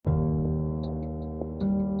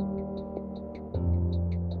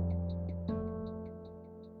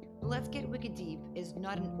Wicked Deep is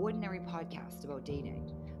not an ordinary podcast about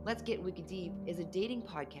dating. Let's Get Wicked Deep is a dating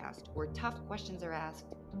podcast where tough questions are asked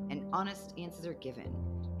and honest answers are given.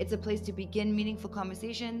 It's a place to begin meaningful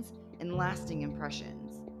conversations and lasting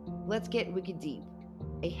impressions. Let's Get Wicked Deep,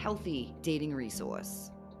 a healthy dating resource.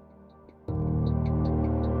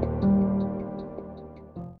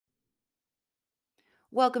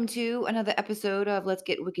 Welcome to another episode of Let's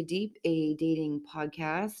Get Wicked Deep, a dating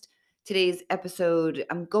podcast. Today's episode,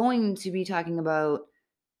 I'm going to be talking about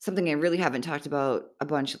something I really haven't talked about a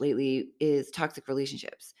bunch lately is toxic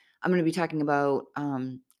relationships. I'm going to be talking about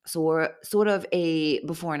sort of a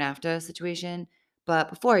before and after situation. But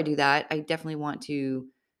before I do that, I definitely want to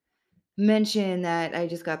mention that I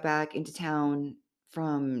just got back into town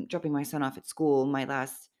from dropping my son off at school. My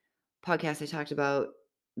last podcast, I talked about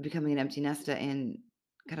becoming an empty nester and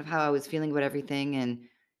kind of how I was feeling about everything. And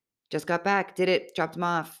just got back, did it, dropped him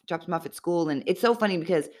off at school. And it's so funny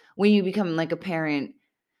because when you become like a parent,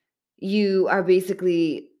 you are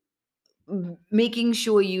basically making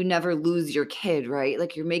sure you never lose your kid, right?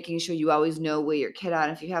 Like you're making sure you always know where your kid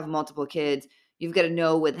at. If you have multiple kids, you've got to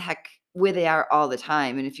know where they are all the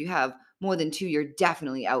time. And if you have more than two, you're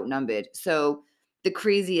definitely outnumbered. So the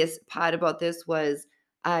craziest part about this was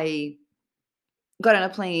I got on a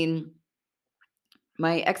plane.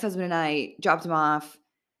 My ex-husband and I dropped him off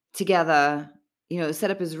together,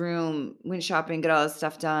 set up his room, went shopping, got all his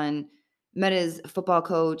stuff done, met his football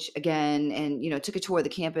coach again, and, took a tour of the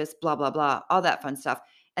campus, blah, blah, blah, all that fun stuff.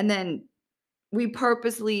 And then we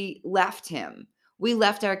purposely left him. We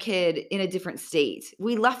left our kid in a different state.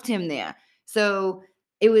 We left him there. So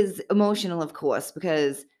it was emotional, of course,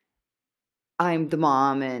 because I'm the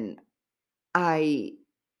mom and I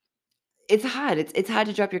it's hard. It's hard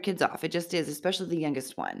to drop your kids off. It just is, especially the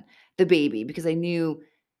youngest one, the baby, because I knew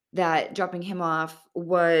that dropping him off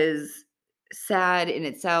was sad in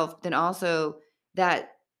itself. Then also that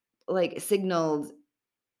like signaled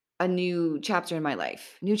a new chapter in my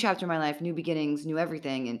life, new beginnings, new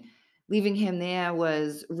everything. And leaving him there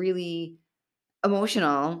was really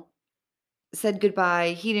emotional. Said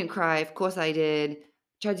goodbye. He didn't cry. Of course I did.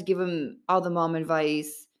 Tried to give him all the mom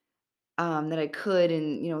advice that I could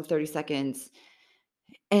in, 30 seconds.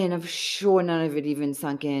 And I'm sure none of it even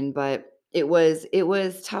sunk in, but it was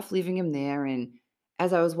tough leaving him there, and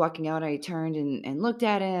as I was walking out, I turned and looked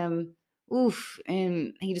at him. Oof,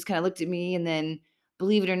 and he just kinda looked at me and then,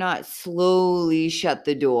 believe it or not, slowly shut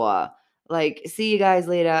the door. Like, "See you guys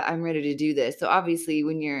later, I'm ready to do this." So, obviously,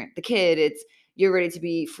 when you're the kid, you're ready to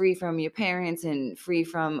be free from your parents and free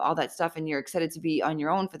from all that stuff, and you're excited to be on your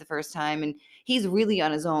own for the first time, and he's really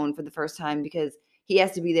on his own for the first time because he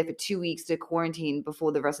has to be there for 2 weeks to quarantine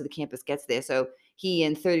before the rest of the campus gets there. So he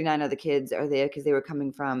and 39 other kids are there because they were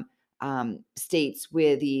coming from states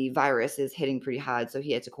where the virus is hitting pretty hard. So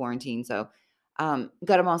he had to quarantine. So got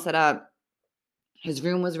him all set up. His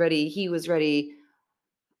room was ready. He was ready.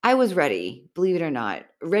 I was ready, believe it or not.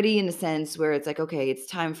 Ready in a sense where it's like, okay, it's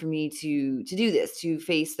time for me to do this, to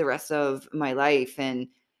face the rest of my life. And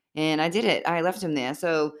I did it. I left him there.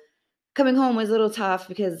 So coming home was a little tough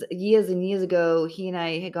because years and years ago, he and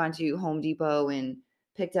I had gone to Home Depot and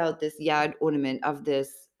picked out this yard ornament of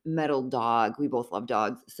this metal dog. We both love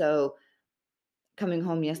dogs. So coming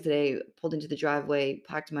home yesterday, pulled into the driveway,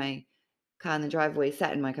 parked my car in the driveway,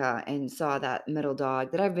 sat in my car, and saw that metal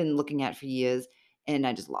dog that I've been looking at for years, and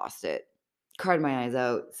I just lost it. Cried my eyes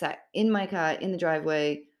out, sat in my car in the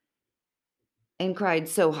driveway, and cried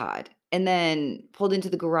so hard, and then pulled into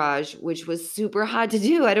the garage, which was super hard to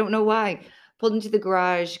do, I don't know why. Pulled into the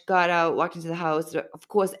garage, got out, walked into the house. Of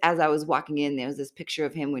course, as I was walking in, there was this picture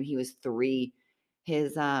of him when he was 3.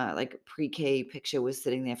 His, like, pre-K picture was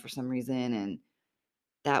sitting there for some reason, and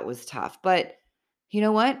that was tough, but you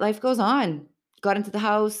know what? Life goes on. Got into the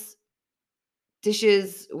house,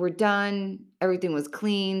 dishes were done, everything was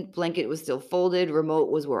clean, blanket was still folded,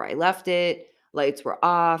 remote was where I left it, lights were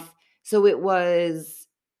off, so it was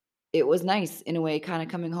nice in a way kinda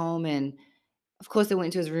coming home, and, of course, I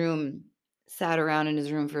went into his room, sat around in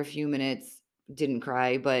his room for a few minutes, didn't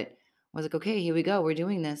cry, but I was like, "Okay, here we go, we're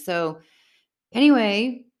doing this." So,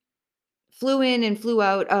 anyway, flew in and flew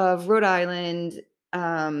out of Rhode Island,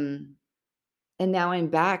 um, and now I'm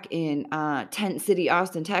back in, Tent City,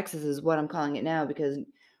 Austin, Texas is what I'm calling it now because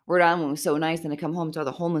Rhode Island was so nice, and I come home to all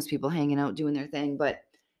the homeless people hanging out doing their thing, but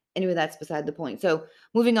anyway, that's beside the point. So,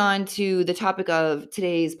 moving on to the topic of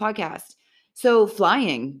today's podcast. So,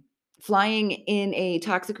 flying in a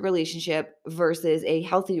toxic relationship versus a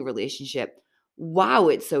healthy relationship. Wow,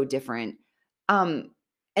 it's so different. Um,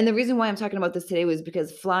 and the reason why I'm talking about this today was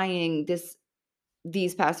because flying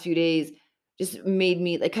these past few days just made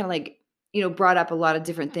me like kind of like brought up a lot of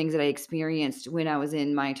different things that I experienced when I was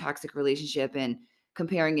in my toxic relationship, and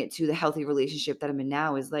comparing it to the healthy relationship that I'm in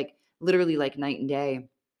now is like literally like night and day.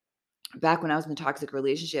 Back when I was in the toxic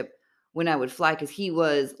relationship, when I would fly, because he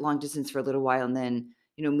was long distance for a little while and then,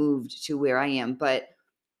 moved to where I am. But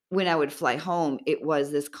when I would fly home, it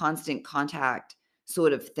was this constant contact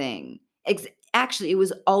sort of thing. Actually, it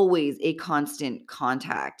was always a constant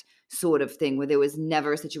contact sort of thing where there was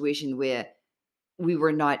never a situation where we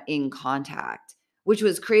were not in contact, which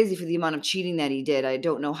was crazy for the amount of cheating that he did. I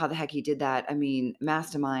don't know how the heck he did that. I mean,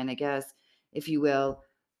 mastermind, I guess, if you will.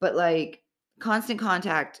 But like constant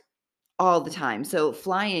contact all the time. So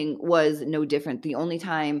flying was no different. The only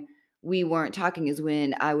time we weren't talking is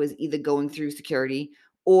when I was either going through security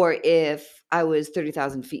or if I was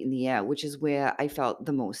 30,000 feet in the air, which is where I felt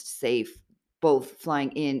the most safe, both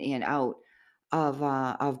flying in and out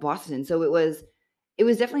of Boston. So it was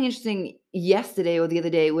definitely interesting yesterday or the other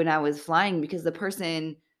day when I was flying, because the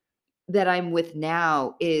person that I'm with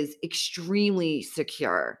now is extremely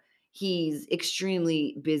secure. He's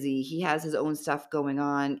extremely busy. He has his own stuff going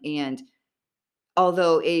on, and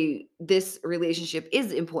although a this relationship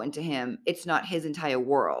is important to him, it's not his entire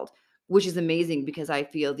world, which is amazing because I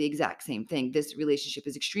feel the exact same thing. This relationship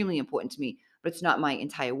is extremely important to me, but it's not my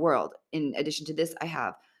entire world. In addition to this, I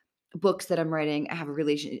have books that I'm writing, I have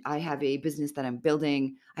a business that I'm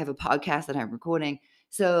building, I have a podcast that I'm recording.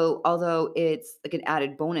 So, although it's like an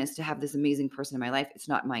added bonus to have this amazing person in my life, it's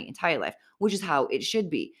not my entire life, which is how it should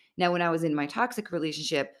be. Now, when I was in my toxic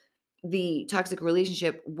relationship, the toxic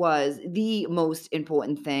relationship was the most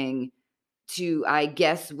important thing to, I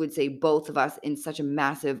guess, would say both of us in such a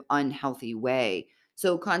massive unhealthy way.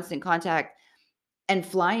 So, constant contact and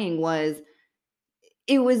flying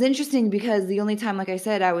it was interesting because the only time, like I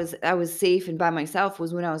said, I was safe and by myself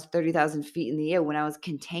was when I was 30,000 feet in the air, when I was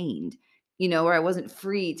contained, where I wasn't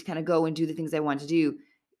free to kinda go and do the things I wanted to do.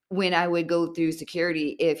 When I would go through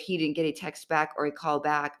security, if he didn't get a text back or a call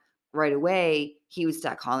back right away, he would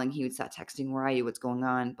start calling, he would start texting, "Where are you? What's going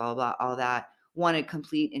on?" Blah, blah, blah, all that. Wanted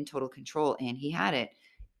complete and total control, and he had it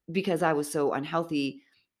because I was so unhealthy.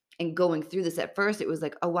 And going through this at first, it was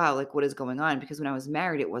like, "Oh, wow, like, what is going on?" Because when I was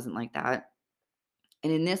married, it wasn't like that.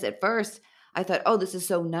 And in this, at first, I thought, "Oh, this is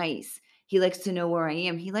so nice. He likes to know where I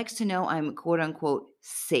am. He likes to know I'm quote unquote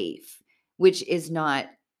safe," which is not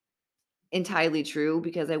entirely true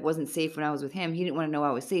because I wasn't safe when I was with him. He didn't want to know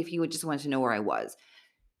I was safe. He would just want to know where I was.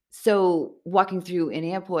 So, walking through an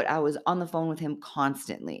airport, I was on the phone with him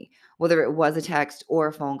constantly, whether it was a text or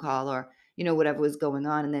a phone call or, whatever was going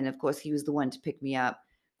on. And then, of course, he was the one to pick me up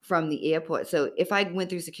from the airport. So, if I went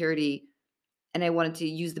through security and I wanted to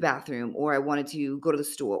use the bathroom or I wanted to go to the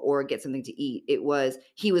store or get something to eat,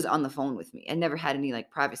 he was on the phone with me. I never had any like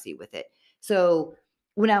privacy with it. So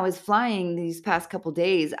when I was flying these past couple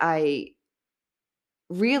days, I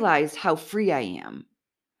realized how free I am.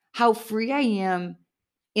 How free I am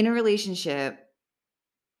in a relationship,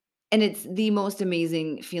 and it's the most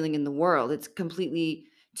amazing feeling in the world. It's completely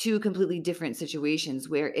two completely different situations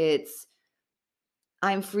where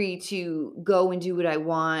I'm free to go and do what I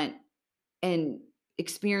want and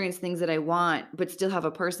experience things that I want, but still have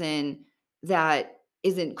a person that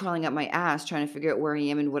isn't crawling up my ass trying to figure out where I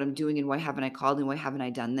am and what I'm doing and why haven't I called and why haven't I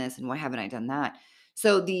done this and why haven't I done that.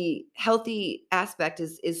 So the healthy aspect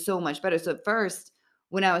is so much better. So at first,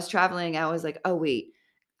 when I was traveling, I was like, oh wait,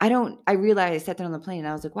 I realized I sat there on the plane and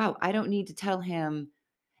I was like, wow, I don't need to tell him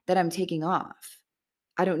that I'm taking off.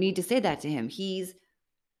 I don't need to say that to him. He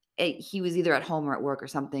was either at home or at work or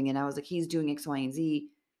something. And I was like, he's doing X, Y, and Z.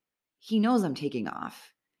 He knows I'm taking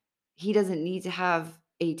off. He doesn't need to have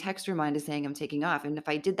a text reminder saying I'm taking off, and if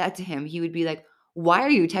I did that to him, he would be like, "Why are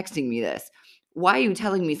you texting me this? Why are you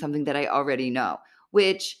telling me something that I already know?"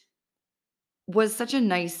 Which was such a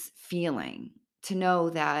nice feeling to know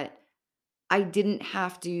that I didn't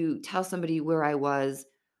have to tell somebody where I was,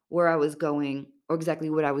 where I was going, or exactly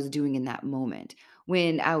what I was doing in that moment.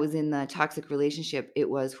 When I was in the toxic relationship, it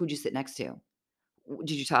was, "Who'd you sit next to?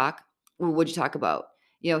 Did you talk? Well, what'd you talk about?"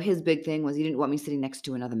 His big thing was he didn't want me sitting next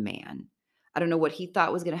to another man. I don't know what he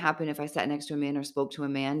thought was gonna happen if I sat next to a man or spoke to a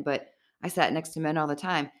man, but I sat next to men all the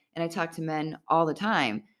time, and I talked to men all the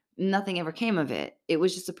time. Nothing ever came of it. It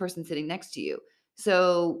was just a person sitting next to you.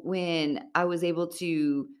 So, when I was able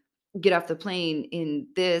to get off the plane in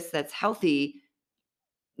this that's healthy,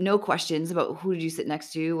 no questions about who did you sit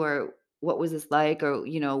next to or what was this like or,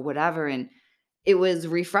 whatever, and it was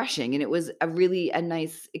refreshing, and it was a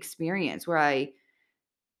nice experience where I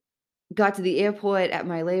got to the airport at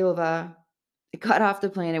my layover, I got off the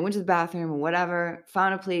plane, I went to the bathroom or whatever,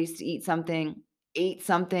 found a place to eat something, ate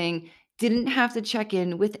something, didn't have to check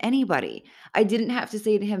in with anybody. I didn't have to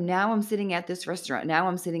say to him, "Now I'm sitting at this restaurant. Now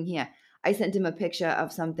I'm sitting here." I sent him a picture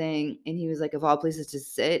of something and he was like, "Of all places to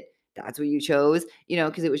sit, that's what you chose,"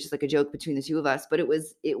 because it was just like a joke between the 2 of us, but it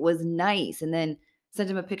was nice, and then sent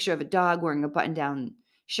him a picture of a dog wearing a button-down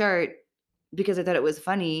shirt because I thought it was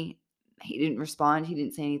funny. He didn't respond, he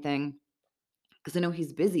didn't say anything because I know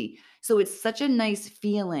he's busy. So it's such a nice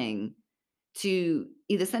feeling to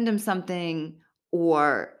either send him something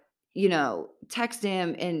or, text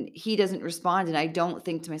him and he doesn't respond. And I don't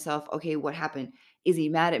think to myself, okay, what happened? Is he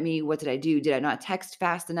mad at me? What did I do? Did I not text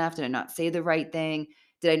fast enough? Did I not say the right thing?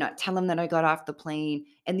 Did I not tell him that I got off the plane?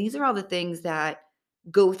 And these are all the things that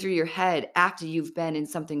go through your head after you've been in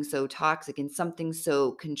something so toxic and something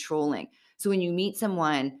so controlling. So when you meet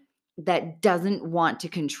someone that doesn't want to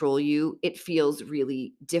control you, it feels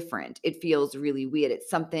really different. It feels really weird. It's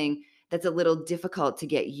something that's a little difficult to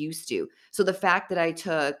get used to. So the fact that I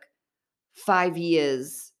took 5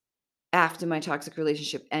 years after my toxic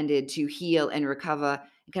relationship ended to heal and recover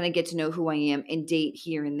and kind of get to know who I am and date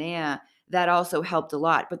here and there, that also helped a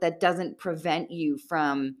lot. But that doesn't prevent you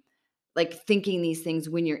from like thinking these things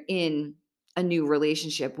when you're in a new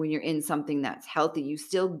relationship, when you're in something that's healthy. You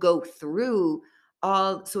still go through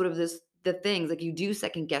all sort of the things like you do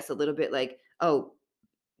second guess a little bit like, oh,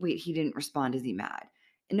 wait, he didn't respond. Is he mad?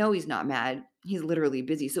 And no, he's not mad. He's literally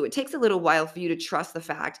busy. So it takes a little while for you to trust the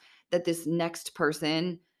fact that this next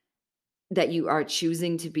person that you are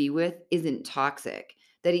choosing to be with isn't toxic,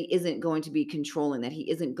 that he isn't going to be controlling, that he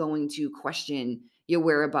isn't going to question your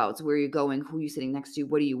whereabouts, where you're going, who you're sitting next to,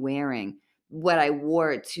 what are you wearing. What I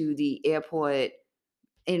wore to the airport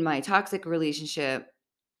in my toxic relationship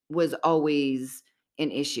was always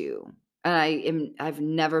an issue. And I've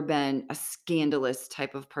never been a scandalous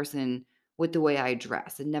type of person with the way I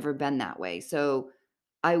dress. I've never been that way. So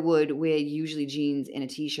I would wear usually jeans and a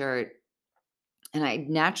t-shirt and I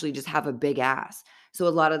naturally just have a big ass. So a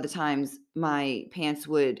lot of the times my pants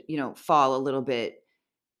would, fall a little bit.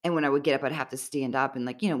 And when I would get up, I'd have to stand up. And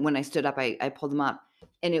like, when I stood up, I pulled them up.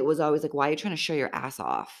 And it was always like, why are you trying to show your ass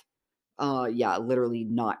off? Yeah, literally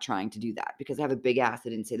not trying to do that because I have a big ass. I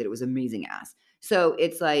didn't say that it was amazing ass. So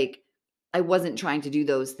it's like I wasn't trying to do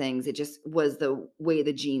those things. It just was the way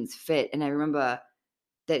the jeans fit. And I remember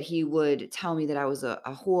that he would tell me that I was a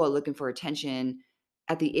whore looking for attention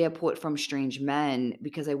at the airport from strange men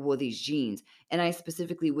because I wore these jeans. And I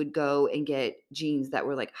specifically would go and get jeans that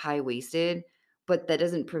were like high waisted, but that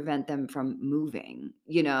doesn't prevent them from moving,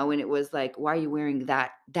 And it was like, why are you wearing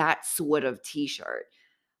that sort of t-shirt?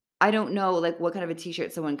 I don't know, like, what kind of a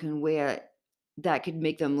t-shirt someone can wear that could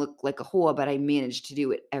make them look like a whore, but I managed to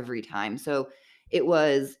do it every time. So, it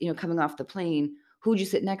was, coming off the plane, "Who'd you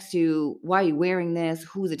sit next to? Why are you wearing this?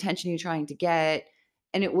 Whose attention are you trying to get?"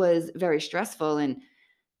 And it was very stressful, and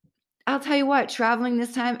I'll tell you what, traveling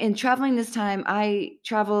this time, I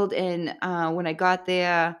traveled and, when I got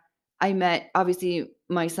there, I met, obviously,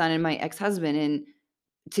 my son and my ex-husband, and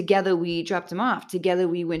together we dropped him off. Together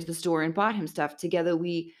we went to the store and bought him stuff. Together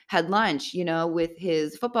we had lunch, with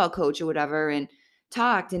his football coach or whatever and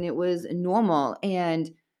talked and it was normal. And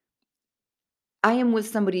I am with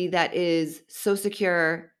somebody that is so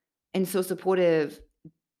secure and so supportive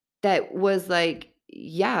that was like,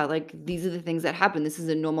 yeah, like these are the things that happen. This is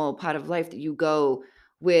a normal part of life that you go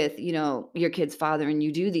with, your kid's father and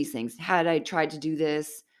you do these things. Had I tried to do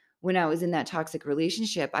this when I was in that toxic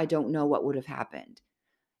relationship, I don't know what would have happened.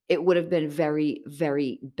 It would have been very,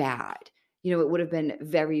 very bad. It would have been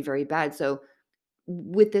very, very bad. So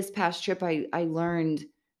with this past trip, I learned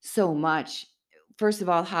so much. First of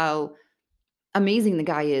all, how amazing the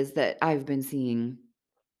guy is that I've been seeing,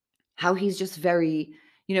 how he's just very,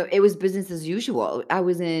 it was business as usual. I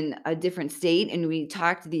was in a different state and we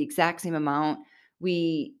talked the exact same amount.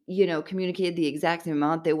 We, communicated the exact same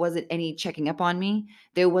amount. There wasn't any checking up on me.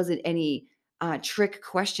 There wasn't any trick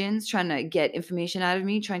questions trying to get information out of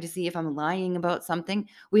me, trying to see if I'm lying about something.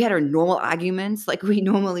 We had our normal arguments like we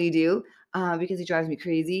normally do because he drives me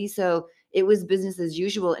crazy. So it was business as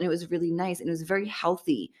usual and it was really nice and it was very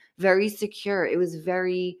healthy, very secure. It was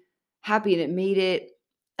very happy and it made it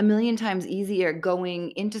a million times easier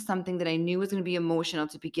going into something that I knew was gonna be emotional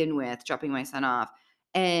to begin with, dropping my son off,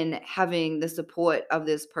 and having the support of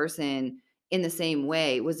this person in the same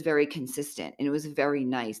way was very consistent, and it was very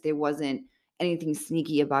nice. There wasn't anything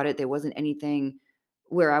sneaky about it. There wasn't anything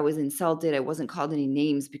where I was insulted. I wasn't called any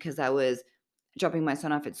names because I was dropping my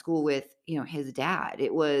son off at school with, his dad.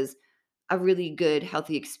 It was a really good,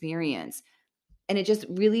 healthy experience, and it just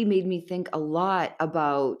really made me think a lot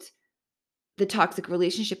about the toxic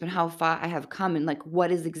relationship and how far I have come and like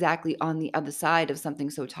what is exactly on the other side of something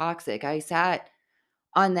so toxic. I sat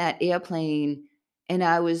on that airplane, and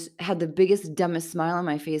I had the biggest, dumbest smile on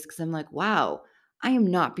my face because I'm like, "Wow, I am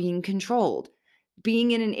not being controlled."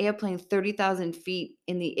 Being in an airplane 30,000 feet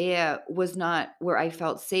in the air was not where I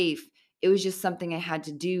felt safe. It was just something I had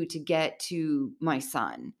to do to get to my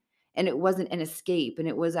son, and it wasn't an escape, and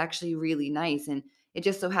it was actually really nice, and it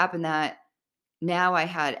just so happened that now I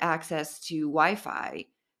had access to Wi-Fi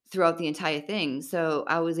throughout the entire thing, so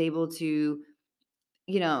I was able to,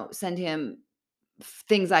 send him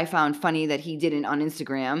things I found funny that he didn't on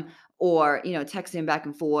Instagram, or, text him back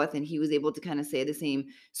and forth, and he was able to kinda say the same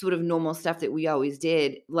sort of normal stuff that we always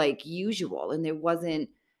did like usual, and there wasn't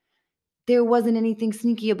anything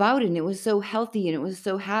sneaky about it, and it was so healthy, and it was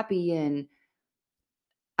so happy, and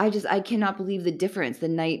I cannot believe the difference, the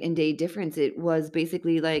night and day difference. It was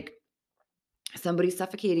basically like somebody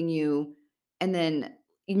suffocating you, and then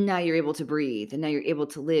now you're able to breathe, and now you're able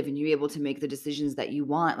to live, and you're able to make the decisions that you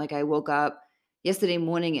want. Like, I woke up yesterday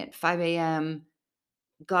morning at 5 a.m.,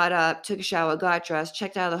 got up, took a shower, got dressed,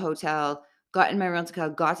 checked out of the hotel, got in my rental car,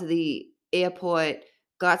 got to the airport,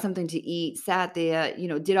 got something to eat, sat there,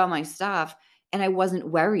 did all my stuff, and I wasn't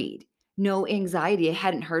worried. No anxiety. I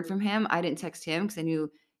hadn't heard from him. I didn't text him because I knew,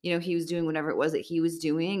 he was doing whatever it was that he was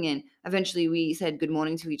doing. And eventually we said good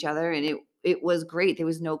morning to each other, and it was great. There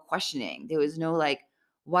was no questioning. There was no like,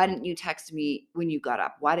 why didn't you text me when you got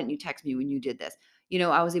up? Why didn't you text me when you did this?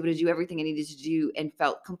 I was able to do everything I needed to do and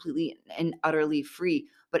felt completely and utterly free,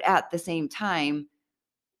 but at the same time,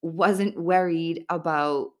 wasn't worried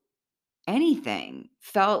about anything.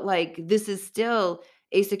 Felt like this is still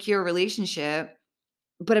a secure relationship,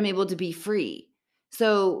 but I'm able to be free.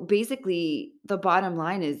 So basically, the bottom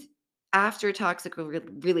line is after a toxic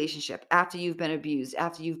relationship, after you've been abused,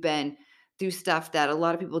 after you've been through stuff that a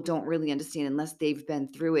lot of people don't really understand unless they've been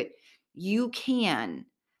through it, you can,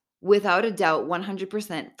 without a doubt,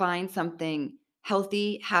 100% find something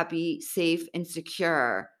healthy, happy, safe, and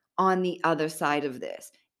secure on the other side of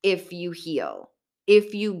this if you heal,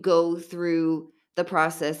 if you go through the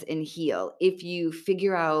process and heal, if you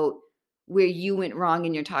figure out where you went wrong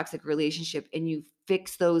in your toxic relationship and you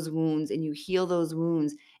fix those wounds and you heal those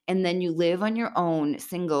wounds, and then you live on your own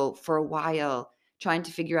single for a while trying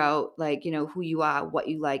to figure out, like, who you are, what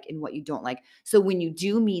you like and what you don't like, so when you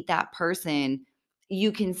do meet that person,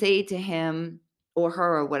 you can say to him or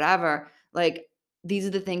her or whatever, like, these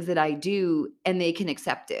are the things that I do, and they can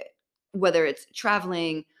accept it, whether it's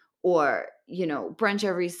traveling or, brunch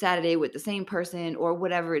every Saturday with the same person or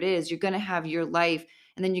whatever it is. You're going to have your life,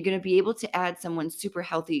 and then you're going to be able to add someone super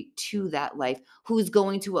healthy to that life who's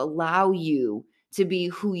going to allow you to be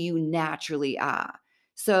who you naturally are.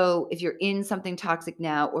 So if you're in something toxic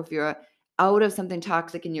now, or if you're out of something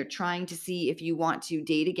toxic and you're trying to see if you want to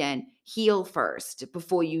date again, heal first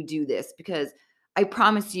before you do this, because I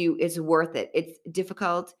promise you it's worth it. It's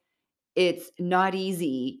difficult. It's not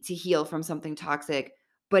easy to heal from something toxic,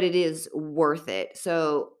 but it is worth it.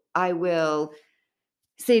 So I will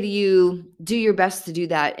say to you, do your best to do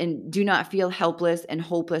that, and do not feel helpless and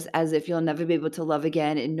hopeless as if you'll never be able to love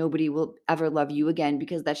again and nobody will ever love you again,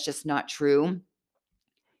 because that's just not true.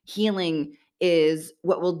 Healing is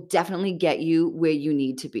what will definitely get you where you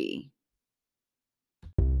need to be.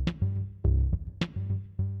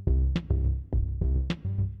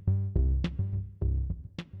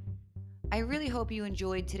 I really hope you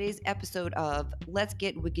enjoyed today's episode of Let's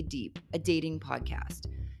Get Wicked Deep, a dating podcast.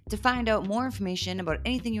 To find out more information about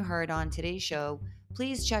anything you heard on today's show,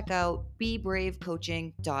 please check out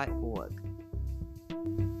bebravecoaching.org.